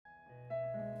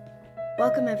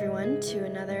Welcome, everyone, to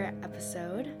another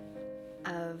episode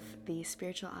of the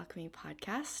Spiritual Alchemy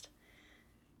Podcast.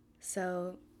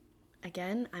 So,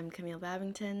 again, I'm Camille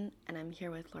Babington, and I'm here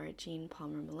with Laura Jean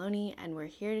Palmer Maloney, and we're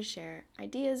here to share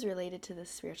ideas related to the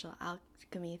spiritual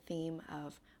alchemy theme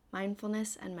of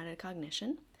mindfulness and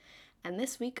metacognition. And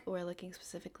this week, we're looking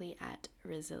specifically at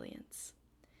resilience.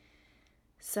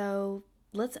 So,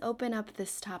 let's open up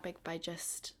this topic by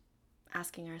just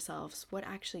asking ourselves, what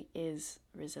actually is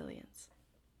resilience?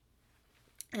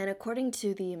 And according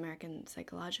to the American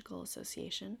Psychological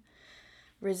Association,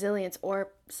 resilience, or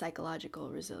psychological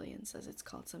resilience as it's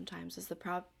called sometimes, is the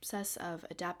process of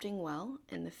adapting well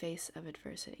in the face of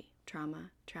adversity,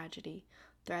 trauma, tragedy,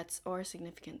 threats, or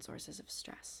significant sources of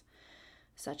stress,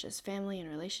 such as family and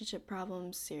relationship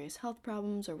problems, serious health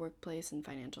problems, or workplace and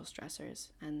financial stressors,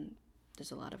 and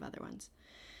there's a lot of other ones.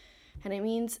 And it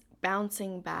means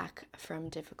bouncing back from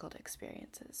difficult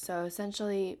experiences. So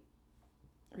essentially,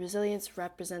 resilience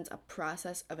represents a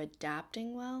process of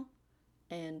adapting well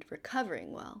and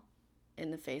recovering well in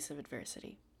the face of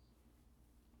adversity.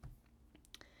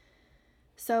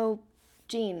 So,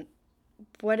 Jean,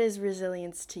 what is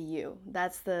resilience to you?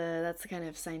 That's the kind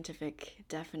of scientific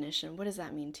definition. What does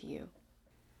that mean to you?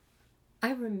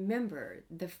 I remember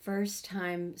the first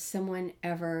time someone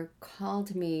ever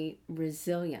called me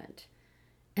resilient.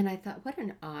 And I thought, what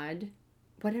an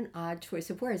odd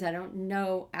choice of words. I don't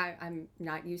know. I'm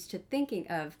not used to thinking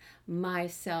of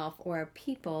myself or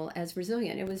people as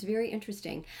resilient. It was very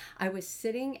interesting. I was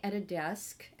sitting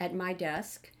at my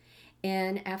desk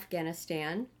in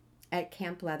Afghanistan at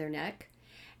Camp Leatherneck,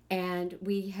 and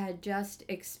we had just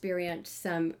experienced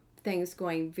some things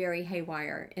going very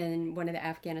haywire in one of the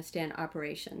Afghanistan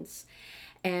operations.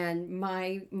 And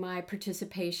my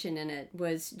participation in it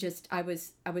was just, I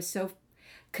was so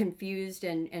confused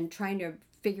and trying to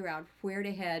figure out where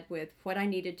to head with what I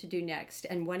needed to do next.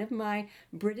 And one of my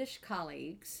British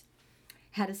colleagues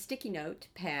had a sticky note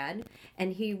pad,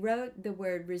 and he wrote the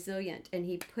word resilient, and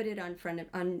he put it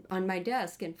on my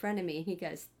desk in front of me. He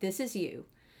goes, "This is you.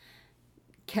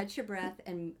 Catch your breath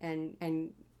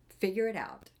and figure it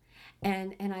out."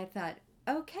 And I thought,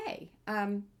 okay,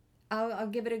 I'll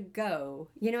give it a go.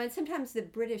 And sometimes the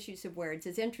British use of words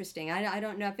is interesting. I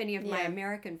don't know if any of my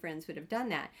American friends would have done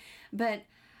that. But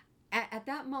at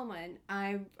that moment,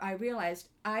 I realized,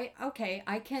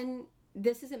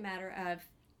 this is a matter of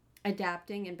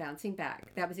adapting and bouncing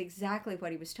back. That was exactly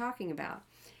what he was talking about.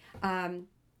 And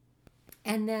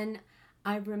then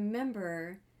I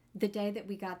remember the day that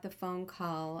we got the phone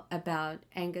call about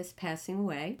Angus passing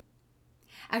away.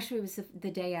 Actually, it was the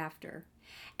day after.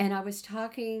 And I was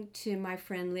talking to my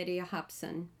friend Lydia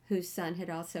Hobson, whose son had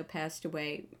also passed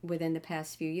away within the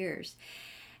past few years.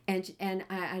 And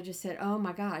I just said, oh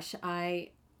my gosh, I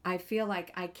feel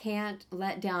like I can't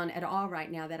let down at all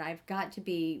right now, that I've got to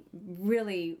be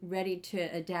really ready to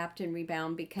adapt and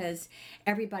rebound because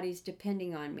everybody's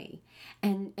depending on me.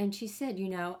 And she said,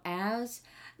 as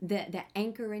the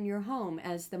anchor in your home,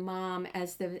 as the mom,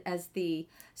 as the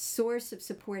source of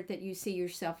support that you see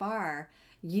yourself are,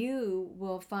 you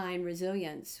will find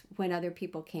resilience when other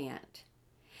people can't.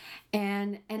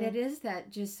 And it is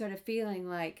that just sort of feeling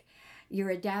like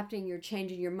you're adapting, you're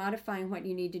changing, you're modifying what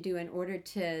you need to do in order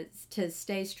to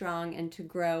stay strong and to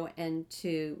grow and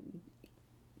to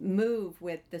move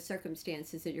with the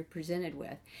circumstances that you're presented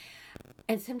with.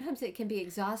 And sometimes it can be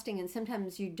exhausting, and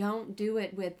sometimes you don't do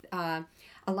it with a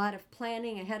lot of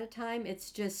planning ahead of time. It's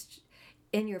just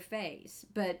in your face.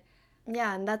 But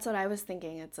yeah, and that's what I was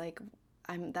thinking. It's like,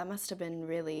 that must have been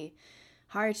really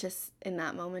hard just in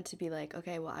that moment to be like,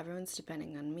 okay, well, everyone's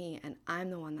depending on me, and I'm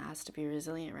the one that has to be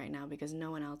resilient right now because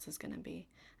no one else is going to be.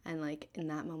 And like in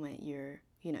that moment, you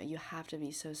have to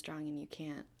be so strong, and you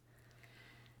can't,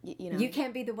 you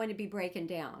can't be the one to be breaking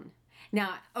down.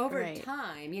 Now, over right.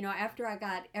 time, after I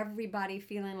got everybody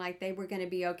feeling like they were going to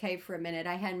be okay for a minute,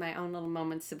 I had my own little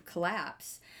moments of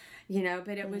collapse,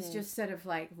 but it was just sort of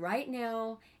like right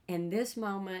now, in this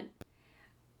moment,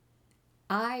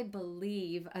 I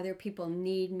believe other people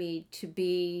need me to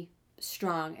be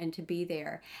strong and to be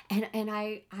there. And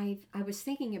I was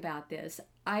thinking about this.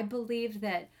 I believe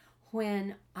that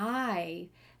when I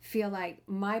feel like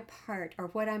my part or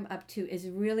what I'm up to is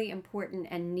really important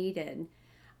and needed,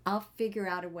 I'll figure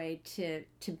out a way to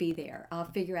be there. I'll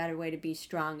figure out a way to be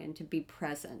strong and to be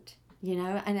present. And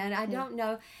I don't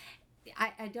know.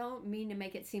 I don't mean to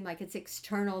make it seem like it's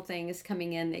external things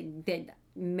coming in that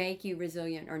make you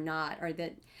resilient or not,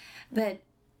 but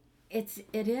it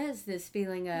is this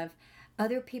feeling of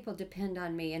other people depend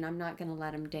on me and I'm not going to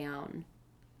let them down.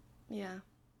 Yeah.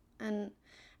 And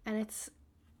it's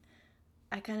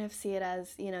I kind of see it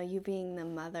as, you know, you being the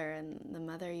mother, and the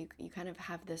mother, you kind of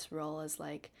have this role as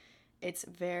like, it's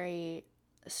very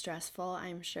stressful,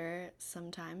 I'm sure,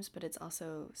 sometimes, but it's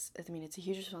also, I mean, it's a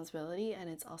huge responsibility, and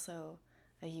it's also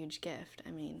a huge gift.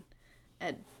 I mean,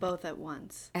 both at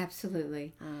once.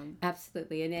 Absolutely.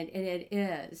 Absolutely. And it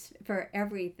is for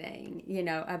everything, you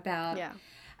know, Yeah.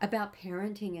 about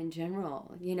parenting in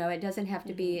general. You know, it doesn't have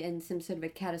to be in some sort of a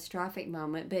catastrophic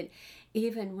moment, but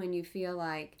even when you feel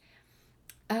like,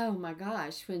 oh my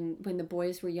gosh, when the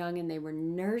boys were young and they were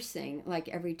nursing like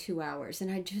every 2 hours,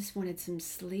 and I just wanted some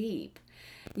sleep,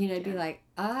 you know, it'd be like,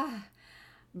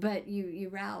 but you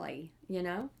rally, you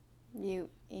know. You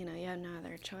know, you have no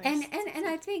other choice. And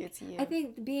I think it's you. I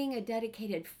think being a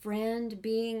dedicated friend,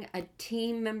 being a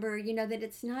team member, you know, that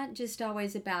it's not just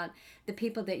always about the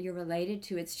people that you're related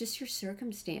to. It's just your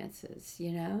circumstances,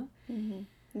 you know.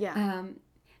 Yeah.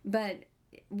 But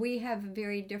we have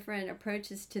very different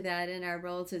approaches to that in our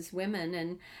roles as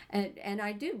women, and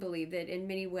I do believe that in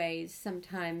many ways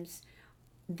sometimes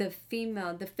the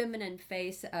feminine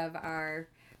face of our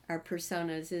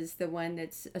personas is the one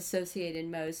that's associated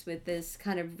most with this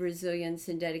kind of resilience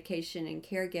and dedication and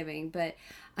caregiving. But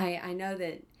I know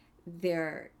that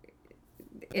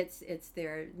it's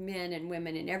there men and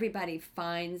women, and everybody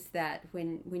finds that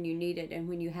when you need it and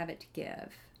when you have it to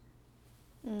give.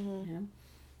 Mm-hmm.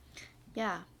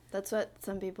 Yeah, that's what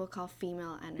some people call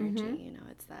female energy. You know,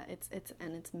 it's that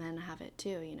it's men have it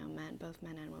too. You know, both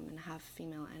men and women have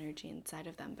female energy inside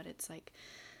of them, but it's like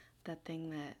that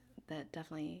thing that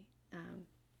definitely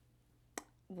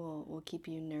will keep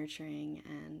you nurturing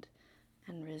and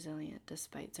resilient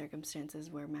despite circumstances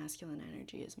where masculine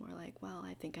energy is more like, well,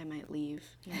 I think I might leave,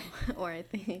 you know, or I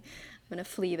think I'm gonna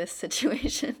flee this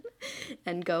situation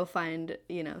and go find,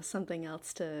 you know, something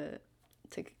else to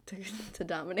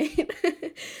dominate.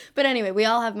 But anyway, we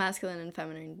all have masculine and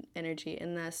feminine energy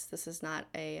in this. This is not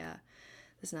a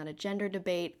gender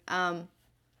debate. And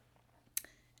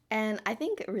I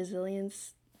think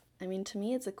resilience, I mean, to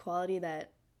me, it's a quality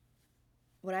that,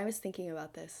 when I was thinking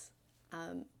about this,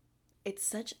 it's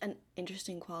such an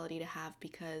interesting quality to have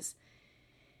because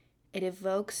it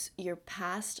evokes your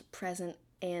past, present,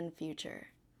 and future.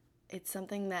 It's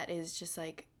something that is just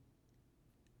like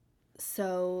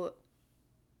so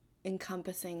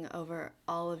encompassing over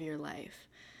all of your life.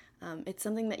 It's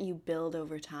something that you build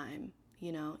over time.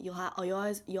 You know, you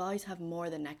always have more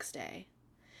the next day,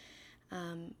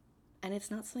 and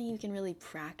it's not something you can really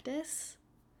practice,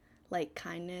 like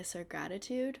kindness or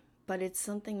gratitude, but it's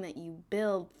something that you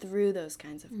build through those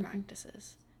kinds of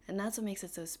practices, and that's what makes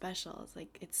it so special. It's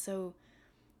like it's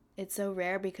so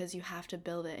rare because you have to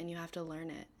build it and you have to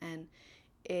learn it,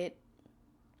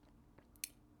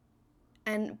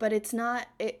 but it's not.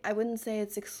 I wouldn't say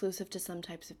it's exclusive to some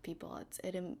types of people.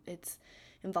 It's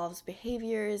involves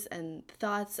behaviors and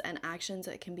thoughts and actions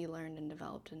that can be learned and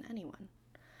developed in anyone.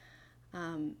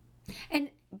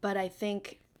 But I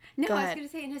think. No, Go I was ahead. going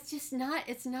to say, and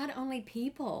it's not only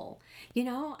people. You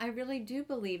know, I really do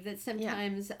believe that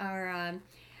sometimes our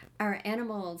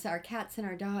animals, our cats and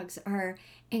our dogs are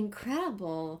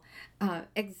incredible.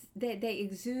 They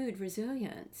exude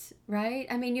resilience, right?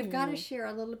 I mean, you've got to share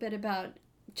a little bit about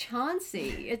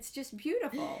Chauncey. It's just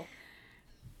beautiful.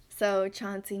 So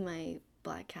Chauncey, my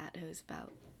black cat, who's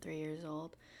about 3 years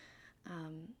old,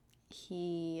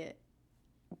 he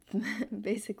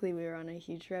basically, we were on a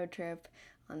huge road trip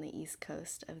on the east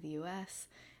coast of the U.S.,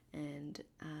 and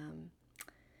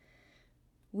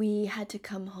we had to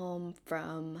come home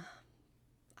from,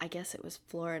 I guess it was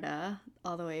Florida,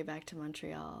 all the way back to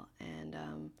Montreal, and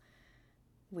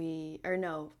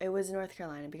it was North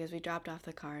Carolina, because we dropped off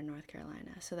the car in North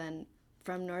Carolina. So then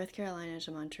from North Carolina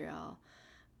to Montreal,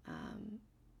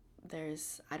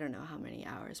 there's, I don't know how many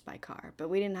hours by car, but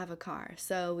we didn't have a car,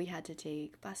 so we had to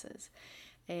take buses.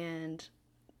 And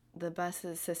the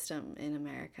buses system in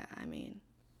America, I mean,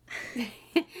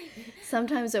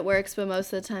 sometimes it works, but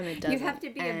most of the time it doesn't. You have to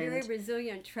be a very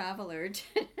resilient traveler.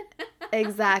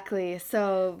 Exactly.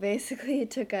 So basically,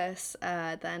 it took us,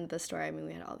 at the end of the story, I mean,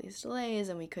 we had all these delays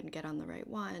and we couldn't get on the right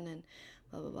one and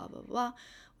blah, blah, blah, blah, blah.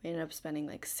 We ended up spending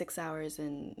like 6 hours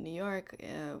in New York,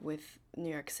 with New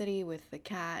York City with the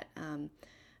cat,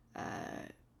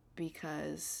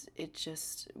 because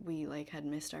we like had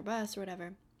missed our bus or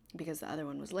whatever, because the other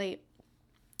one was late,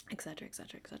 etc.,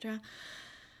 etc., etc.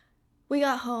 We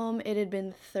got home, it had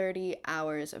been 30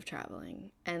 hours of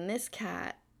traveling, and this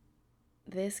cat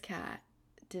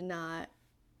did not,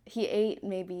 he ate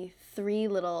maybe 3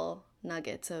 little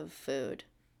nuggets of food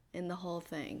in the whole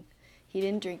thing. He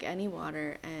didn't drink any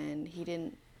water, and he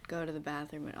didn't go to the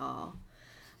bathroom at all.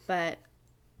 But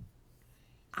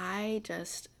I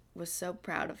just was so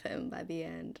proud of him by the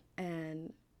end.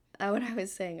 And what I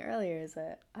was saying earlier is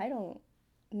that I don't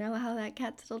know how that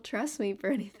cat still trusts me for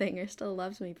anything or still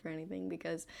loves me for anything,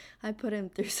 because I put him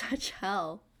through such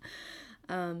hell.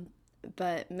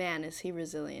 But man, is he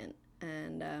resilient.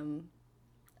 And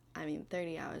I mean,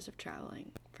 30 hours of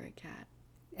traveling for a cat.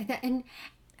 And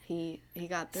he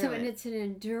got through so, it. and it's an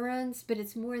endurance, but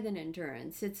it's more than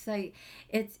endurance. It's like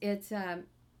it's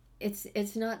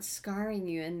not scarring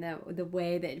you in the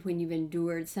way that when you've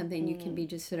endured something, you can be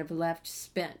just sort of left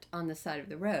spent on the side of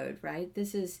the road, right?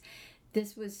 This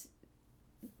was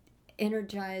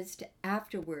energized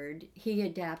afterward. He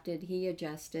adapted, he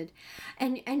adjusted,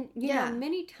 and you know,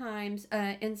 many times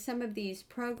in some of these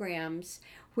programs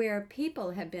where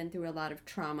people have been through a lot of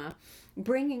trauma,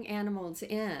 bringing animals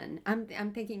in,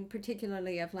 I'm thinking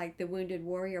particularly of like the Wounded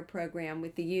Warrior program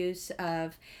with the use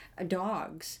of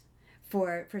dogs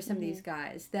for some of these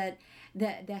guys, that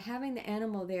having the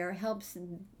animal there helps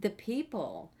the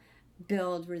people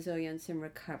build resilience and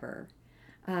recover.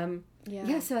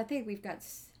 So I think we've got,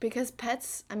 because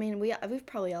pets, I mean, we've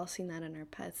probably all seen that in our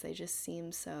pets. They just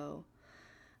seem so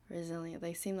resilient.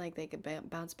 They seem like they could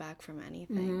bounce back from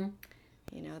anything.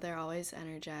 You know, they're always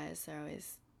energized. They're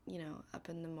always, you know, up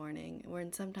in the morning.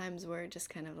 When sometimes we're just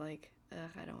kind of like, ugh,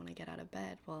 I don't want to get out of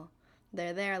bed. Well,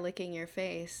 they're there licking your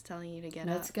face, telling you to get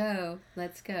let's up.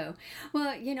 Let's go.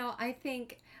 Well, you know, I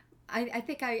think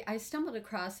I stumbled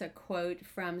across a quote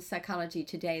from Psychology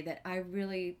Today that I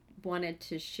really wanted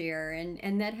to share,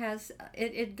 and that has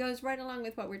it goes right along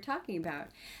with what we're talking about,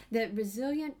 that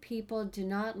resilient people do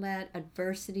not let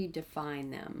adversity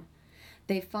define them.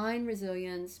 They find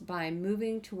resilience by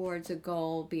moving towards a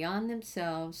goal beyond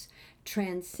themselves,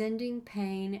 transcending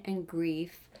pain and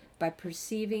grief by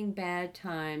perceiving bad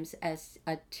times as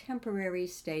a temporary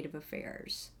state of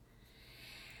affairs.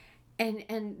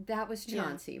 And that was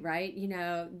Chauncey, right? You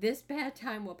know, this bad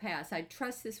time will pass. I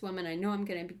trust this woman. I know I'm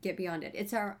going to get beyond it.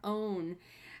 It's our own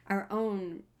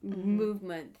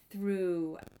movement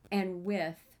through and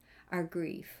with our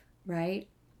grief, right?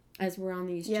 As we're on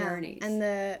these journeys. And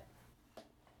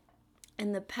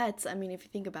the pets, I mean, if you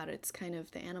think about it, it's kind of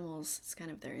the animals, it's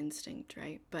kind of their instinct,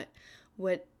 right? But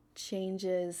what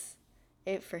changes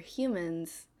it for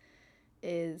humans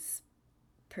is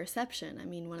perception. I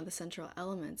mean, one of the central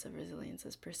elements of resilience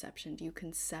is perception. Do you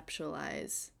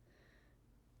conceptualize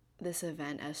this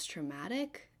event as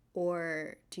traumatic,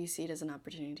 or do you see it as an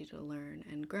opportunity to learn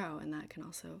and grow? And that can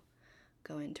also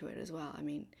go into it as well. I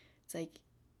mean, it's like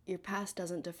your past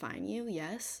doesn't define you,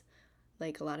 yes.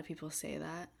 Like a lot of people say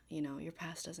that, you know, your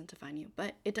past doesn't define you,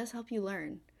 but it does help you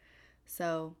learn.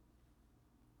 So,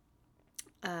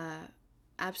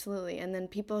 absolutely. And then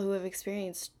people who have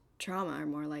experienced trauma are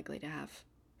more likely to have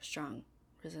strong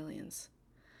resilience.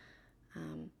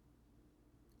 And,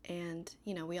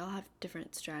 you know, we all have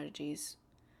different strategies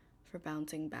for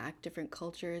bouncing back. Different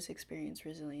cultures experience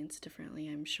resilience differently,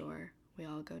 I'm sure. We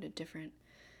all go to different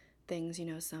things. You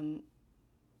know, some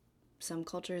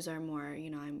cultures are more,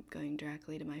 you know, I'm going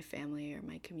directly to my family or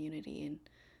my community and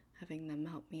having them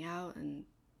help me out, and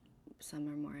some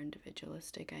are more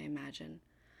individualistic, I imagine.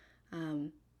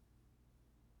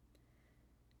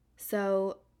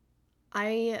 So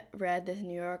I read this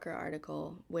New Yorker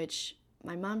article, which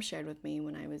my mom shared with me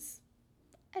when I was,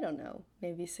 I don't know,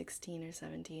 maybe 16 or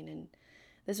 17, and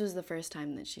this was the first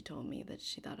time that she told me that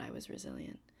she thought I was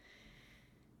resilient.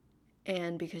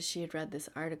 And because she had read this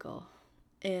article,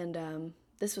 and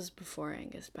this was before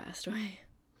Angus passed away.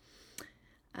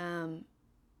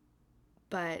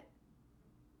 But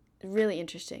really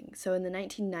interesting. So in the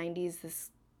 1990s,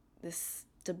 this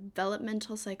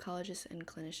developmental psychologist and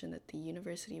clinician at the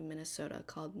University of Minnesota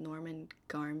called Norman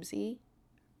Garmsey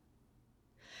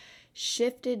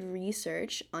shifted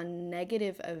research on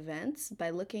negative events by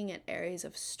looking at areas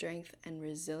of strength and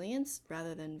resilience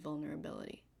rather than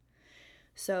vulnerability.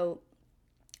 So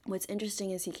what's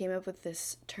interesting is he came up with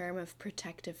this term of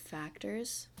protective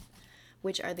factors,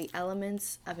 which are the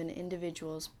elements of an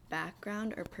individual's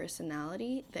background or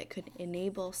personality that could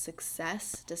enable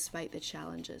success despite the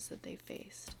challenges that they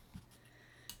faced.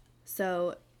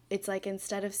 So it's like,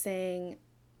 instead of saying,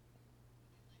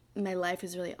 my life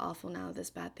is really awful now,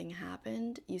 this bad thing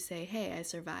happened, you say, hey, I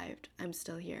survived, I'm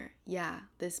still here. Yeah,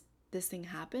 this thing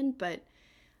happened, but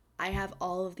I have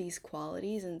all of these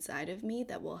qualities inside of me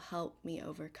that will help me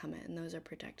overcome it, and those are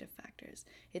protective factors.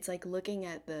 It's like looking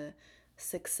at the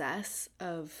success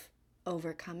of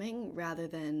overcoming rather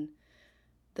than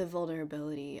the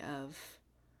vulnerability of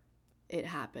it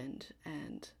happened,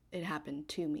 and it happened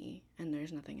to me, and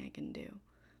there's nothing I can do.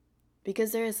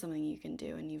 Because there is something you can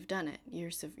do, and you've done it.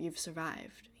 You've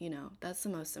survived. You know, that's the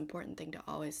most important thing to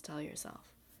always tell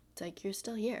yourself. It's like you're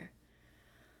still here,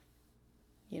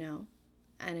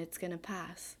 and it's going to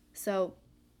pass. So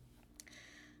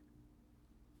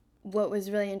what was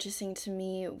really interesting to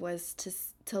me was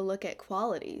to look at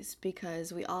qualities,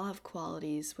 because we all have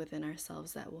qualities within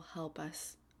ourselves that will help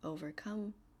us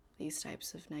overcome these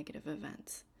types of negative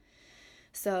events.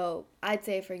 So I'd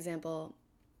say, for example,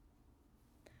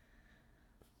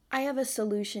 I have a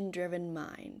solution-driven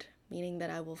mind, meaning that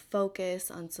I will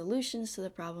focus on solutions to the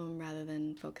problem rather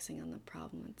than focusing on the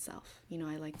problem itself.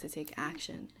 I like to take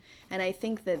action. And I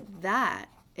think that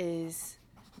is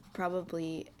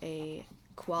probably a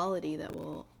quality that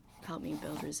will help me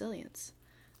build resilience.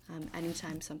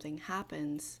 Anytime something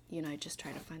happens, I just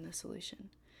try to find the solution.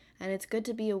 And it's good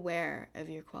to be aware of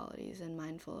your qualities and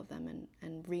mindful of them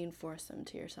and reinforce them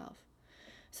to yourself.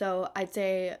 So I'd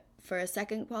say for a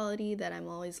second quality that I'm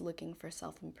always looking for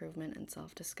self-improvement and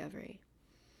self-discovery.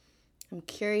 I'm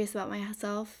curious about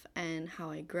myself and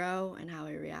how I grow and how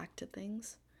I react to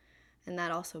things. And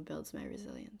that also builds my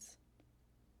resilience.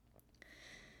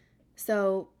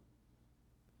 So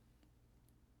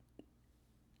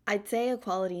I'd say a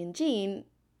quality in Jean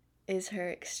is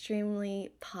her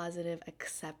extremely positive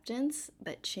acceptance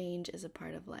that change is a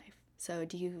part of life. So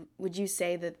would you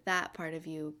say that part of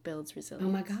you builds resilience?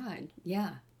 Oh my God,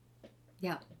 yeah.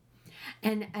 Yeah.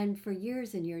 And for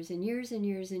years and years and years and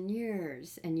years and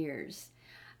years and years,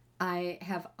 I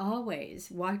have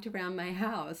always walked around my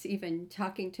house, even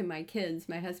talking to my kids,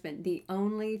 my husband, the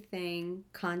only thing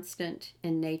constant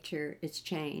in nature is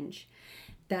change.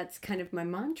 That's kind of my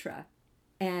mantra.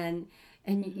 And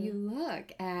you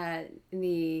look at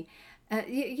the I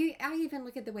even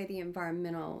look at the way the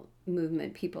environmental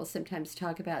movement people sometimes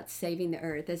talk about saving the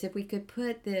earth, as if we could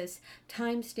put this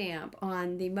timestamp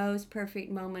on the most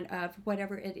perfect moment of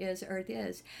whatever it is earth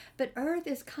is. But earth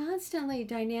is constantly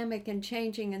dynamic and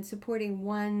changing and supporting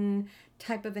one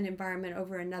type of an environment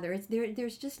over another.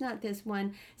 There's just not this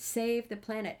one save the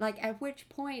planet, like at which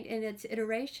point in its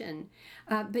iteration.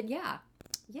 But yeah,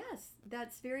 yes,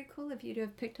 that's very cool of you to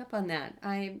have picked up on that.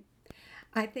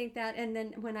 I think that, and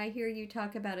then when I hear you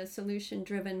talk about a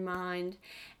solution-driven mind,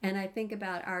 and I think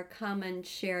about our common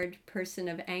shared person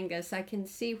of Angus, I can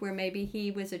see where maybe he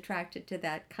was attracted to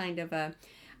that kind of a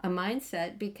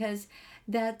mindset, because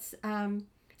that's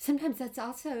sometimes that's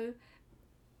also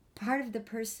part of the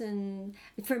person.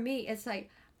 For me, it's like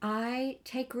I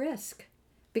take risk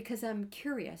because I'm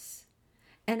curious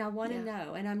and I want to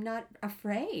know, and I'm not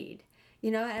afraid.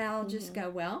 And I'll just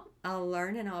go, well, I'll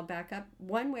learn and I'll back up.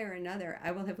 One way or another, I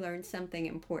will have learned something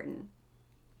important.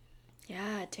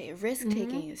 Yeah,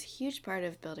 risk-taking is a huge part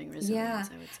of building resilience,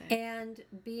 I would say. And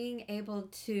being able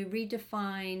to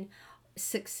redefine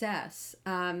success.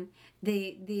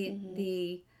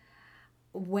 The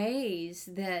ways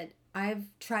that I've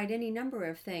tried any number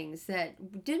of things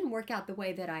that didn't work out the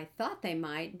way that I thought they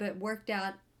might, but worked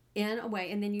out in a way,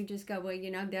 and then you just go, well,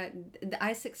 that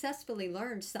I successfully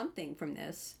learned something from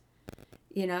this,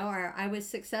 or I was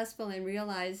successful in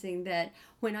realizing that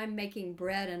when I'm making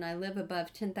bread and I live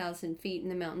above 10,000 feet in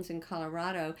the mountains in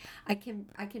Colorado, I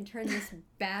can turn this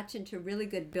batch into really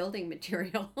good building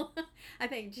material. I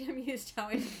think Jim used to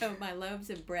always go, my loaves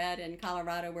of bread in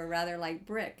Colorado were rather like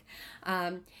brick,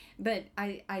 but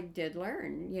I did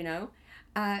learn.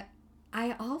 I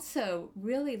also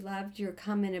really loved your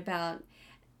comment about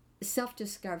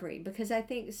self-discovery, because I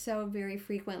think so very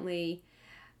frequently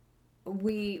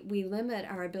we limit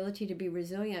our ability to be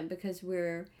resilient because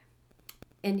we're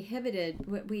inhibited.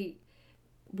 We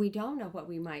don't know what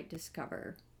we might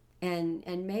discover, and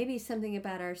maybe something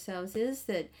about ourselves is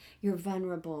that you're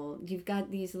vulnerable, you've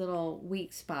got these little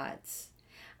weak spots,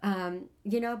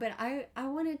 but I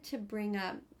wanted to bring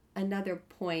up another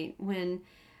point when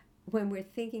we're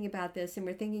thinking about this, and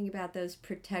we're thinking about those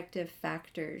protective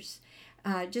factors.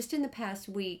 Just in the past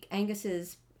week,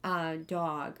 Angus's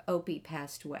dog, Opie,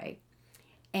 passed away.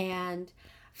 And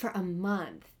for a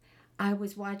month, I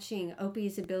was watching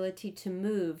Opie's ability to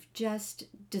move just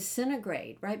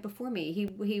disintegrate right before me.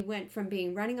 He went from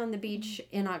being running on the beach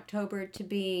in October to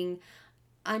being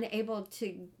unable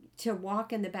to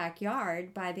walk in the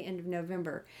backyard by the end of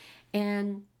November.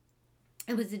 And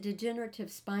it was a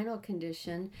degenerative spinal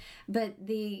condition, but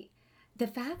the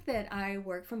fact that I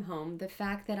work from home, the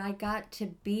fact that I got to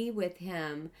be with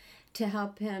him to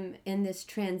help him in this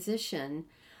transition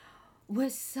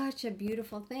was such a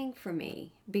beautiful thing for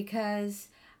me, because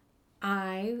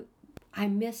I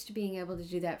missed being able to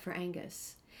do that for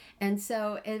Angus. And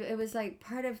so it was like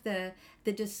part of the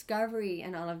discovery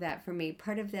and all of that for me,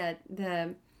 part of that,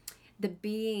 the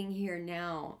being here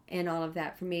now and all of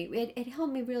that for me. It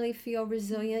helped me really feel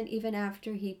resilient even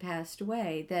after he passed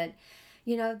away, that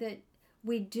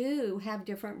we do have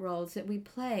different roles that we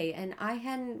play, and I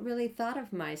hadn't really thought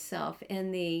of myself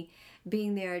in the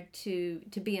being there to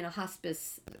be in a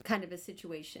hospice kind of a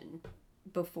situation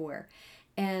before,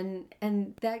 and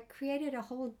that created a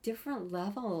whole different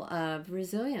level of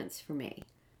resilience for me.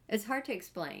 It's hard to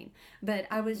explain, but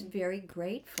I was very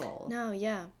grateful. No,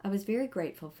 yeah. I was very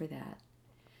grateful for that.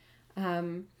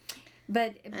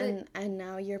 But And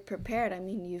now you're prepared. I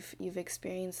mean, you've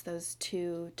experienced those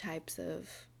two types of,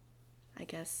 I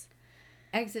guess,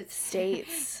 exit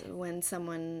states when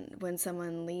someone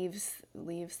leaves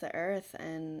the earth,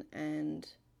 and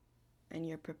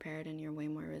you're prepared and you're way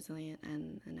more resilient,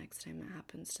 and the next time it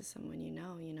happens to someone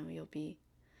you'll be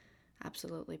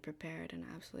absolutely prepared and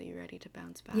absolutely ready to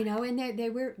bounce back. And they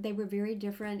were very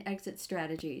different exit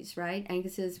strategies, right?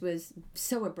 Angus's was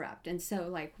so abrupt and so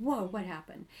like, whoa, what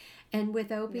happened? And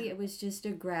with Opie, it was just a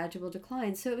gradual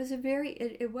decline. So it was a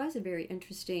very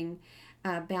interesting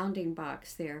bounding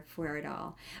box there for it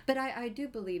all. But I do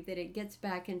believe that it gets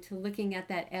back into looking at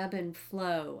that ebb and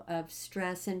flow of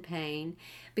stress and pain,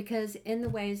 because in the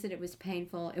ways that it was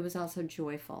painful, it was also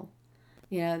joyful.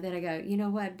 That I go, you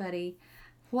know what, buddy?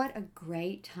 What a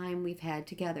great time we've had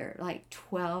together. Like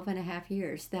 12 and a half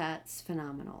years. That's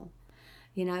phenomenal.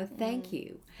 Thank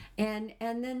you. And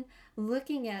then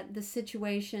looking at the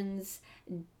situations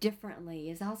differently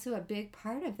is also a big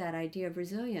part of that idea of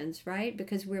resilience, right?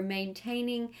 Because we're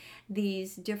maintaining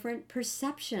these different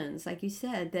perceptions, like you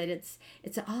said, that it's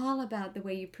all about the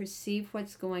way you perceive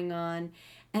what's going on,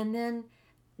 and then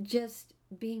just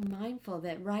being mindful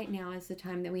that right now is the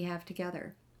time that we have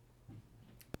together.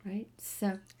 Right?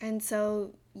 So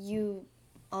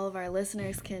all of our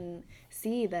listeners can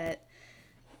see that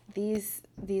these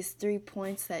 3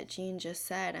 points that Jean just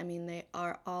said, I mean, they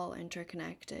are all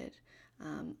interconnected.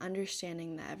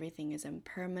 Understanding that everything is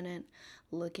impermanent,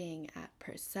 looking at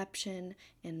perception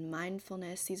and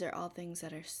mindfulness, these are all things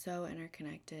that are so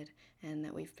interconnected and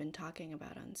that we've been talking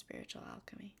about on Spiritual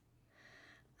Alchemy.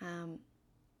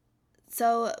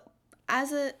 So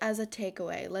as a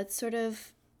takeaway, let's sort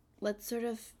of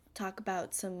talk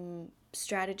about some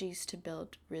strategies to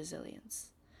build resilience.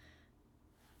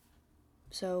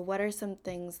 So what are some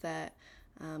things that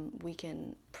we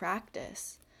can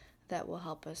practice that will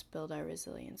help us build our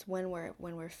resilience when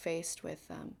we're faced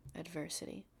with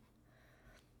adversity?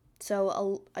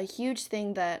 So a huge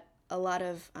thing that a lot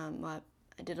of I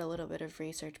did a little bit of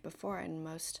research before, and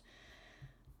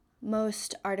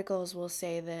most articles will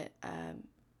say that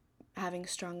having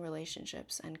strong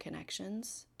relationships and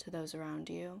connections to those around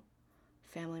you,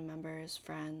 family members,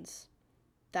 friends,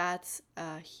 that's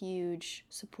a huge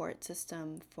support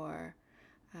system for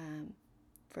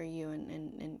you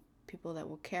and people that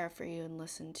will care for you and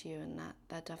listen to you, and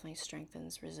that definitely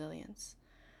strengthens resilience.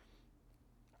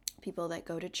 People that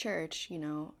go to church,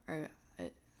 or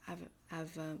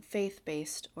have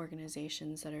faith-based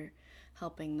organizations that are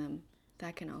helping them,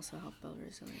 that can also help build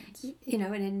resilience.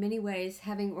 And in many ways,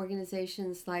 having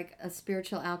organizations like a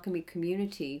Spiritual Alchemy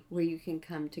community where you can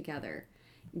come together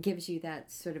gives you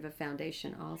that sort of a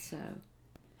foundation also.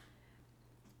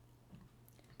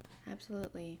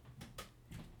 Absolutely.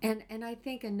 And I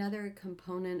think another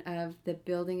component of the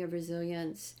building of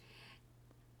resilience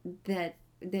that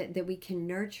we can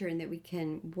nurture and that we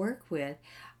can work with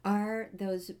are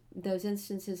those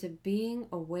instances of being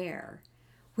aware.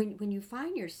 When you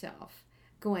find yourself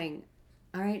going,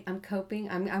 all right, I'm coping,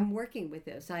 I'm working with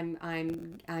this,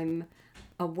 I'm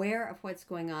aware of what's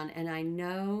going on, and I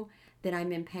know that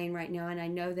I'm in pain right now, and I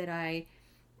know that I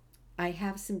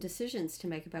have some decisions to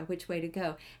make about which way to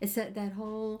go. It's that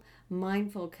whole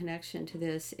mindful connection to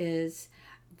this is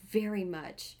very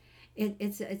much,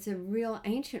 it's a real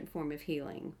ancient form of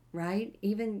healing, right?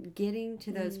 Even getting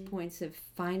to those points of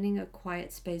finding a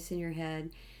quiet space in your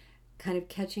head, kind of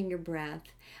catching your breath.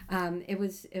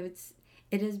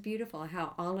 It is beautiful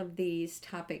how all of these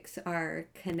topics are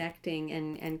connecting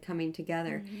and coming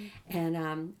together.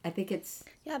 And I think it's...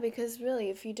 Yeah, because really,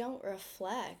 if you don't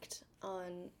reflect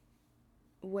on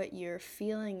what you're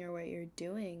feeling or what you're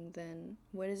doing, then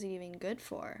what is it even good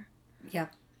for? Yeah.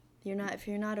 If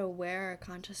you're not aware or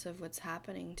conscious of what's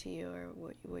happening to you or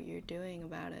what you're doing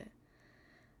about it.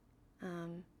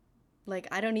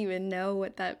 I don't even know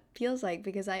what that feels like,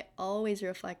 because I always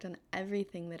reflect on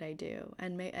everything that I do,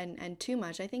 and too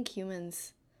much. I think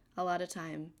humans, a lot of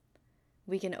time,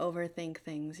 we can overthink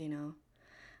things,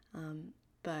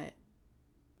 but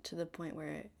to the point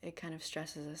where it kind of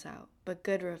stresses us out. But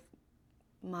good,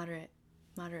 moderate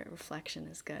reflection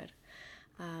is good,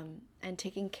 and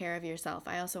taking care of yourself.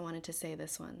 I also wanted to say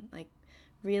this one,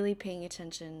 really paying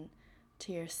attention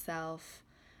to yourself,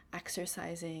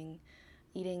 exercising,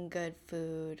 eating good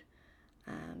food,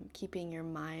 keeping your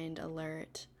mind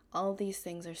alert. All these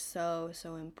things are so,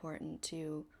 so important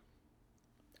to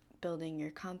building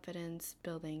your confidence,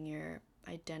 building your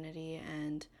identity,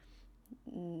 and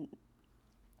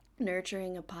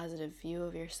nurturing a positive view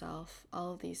of yourself.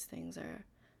 All of these things are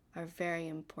very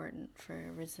important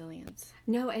for resilience.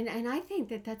 No, and I think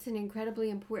that that's an incredibly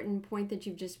important point that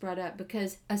you've just brought up,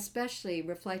 because especially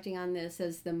reflecting on this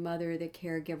as the mother, the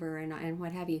caregiver, and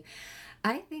what have you,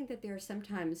 I think that there are some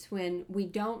times when we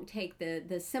don't take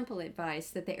the simple advice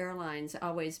that the airlines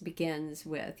always begins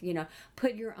with,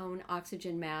 put your own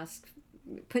oxygen mask,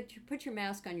 put your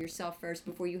mask on yourself first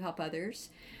before you help others.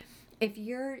 If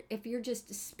you're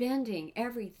just spending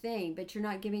everything, but you're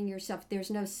not giving yourself,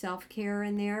 there's no self-care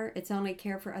in there, it's only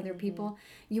care for other people,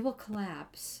 you will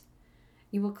collapse.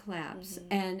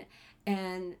 And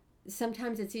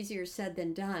sometimes it's easier said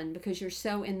than done, because you're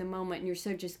so in the moment and you're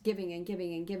so just giving and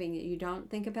giving and giving that you don't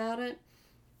think about it.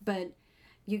 But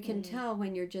you can tell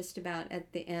when you're just about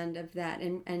at the end of that,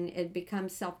 and it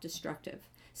becomes self-destructive.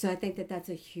 So I think that that's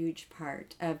a huge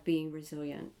part of being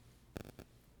resilient.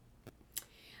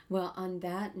 Well, on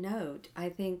that note, I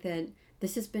think that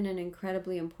this has been an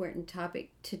incredibly important topic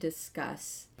to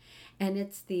discuss. And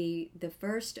it's the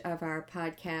first of our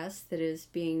podcasts that is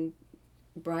being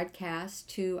broadcast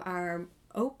to our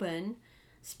open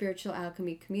spiritual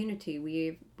alchemy community.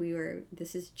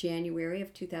 This is January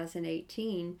of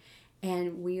 2018,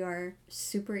 and we are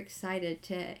super excited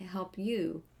to help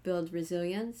you build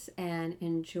resilience and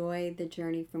enjoy the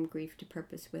journey from grief to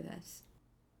purpose with us.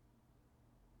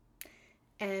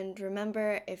 And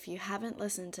remember, if you haven't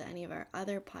listened to any of our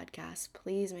other podcasts,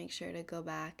 please make sure to go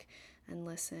back and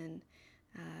listen.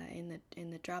 In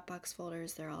the Dropbox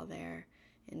folders, they're all there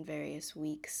in various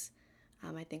weeks.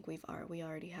 I think we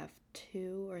already have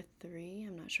 2 or 3.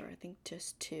 I'm not sure. I think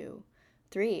just 2,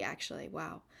 3 actually.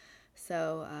 Wow.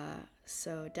 So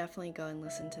definitely go and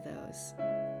listen to those,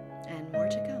 and more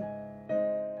to come.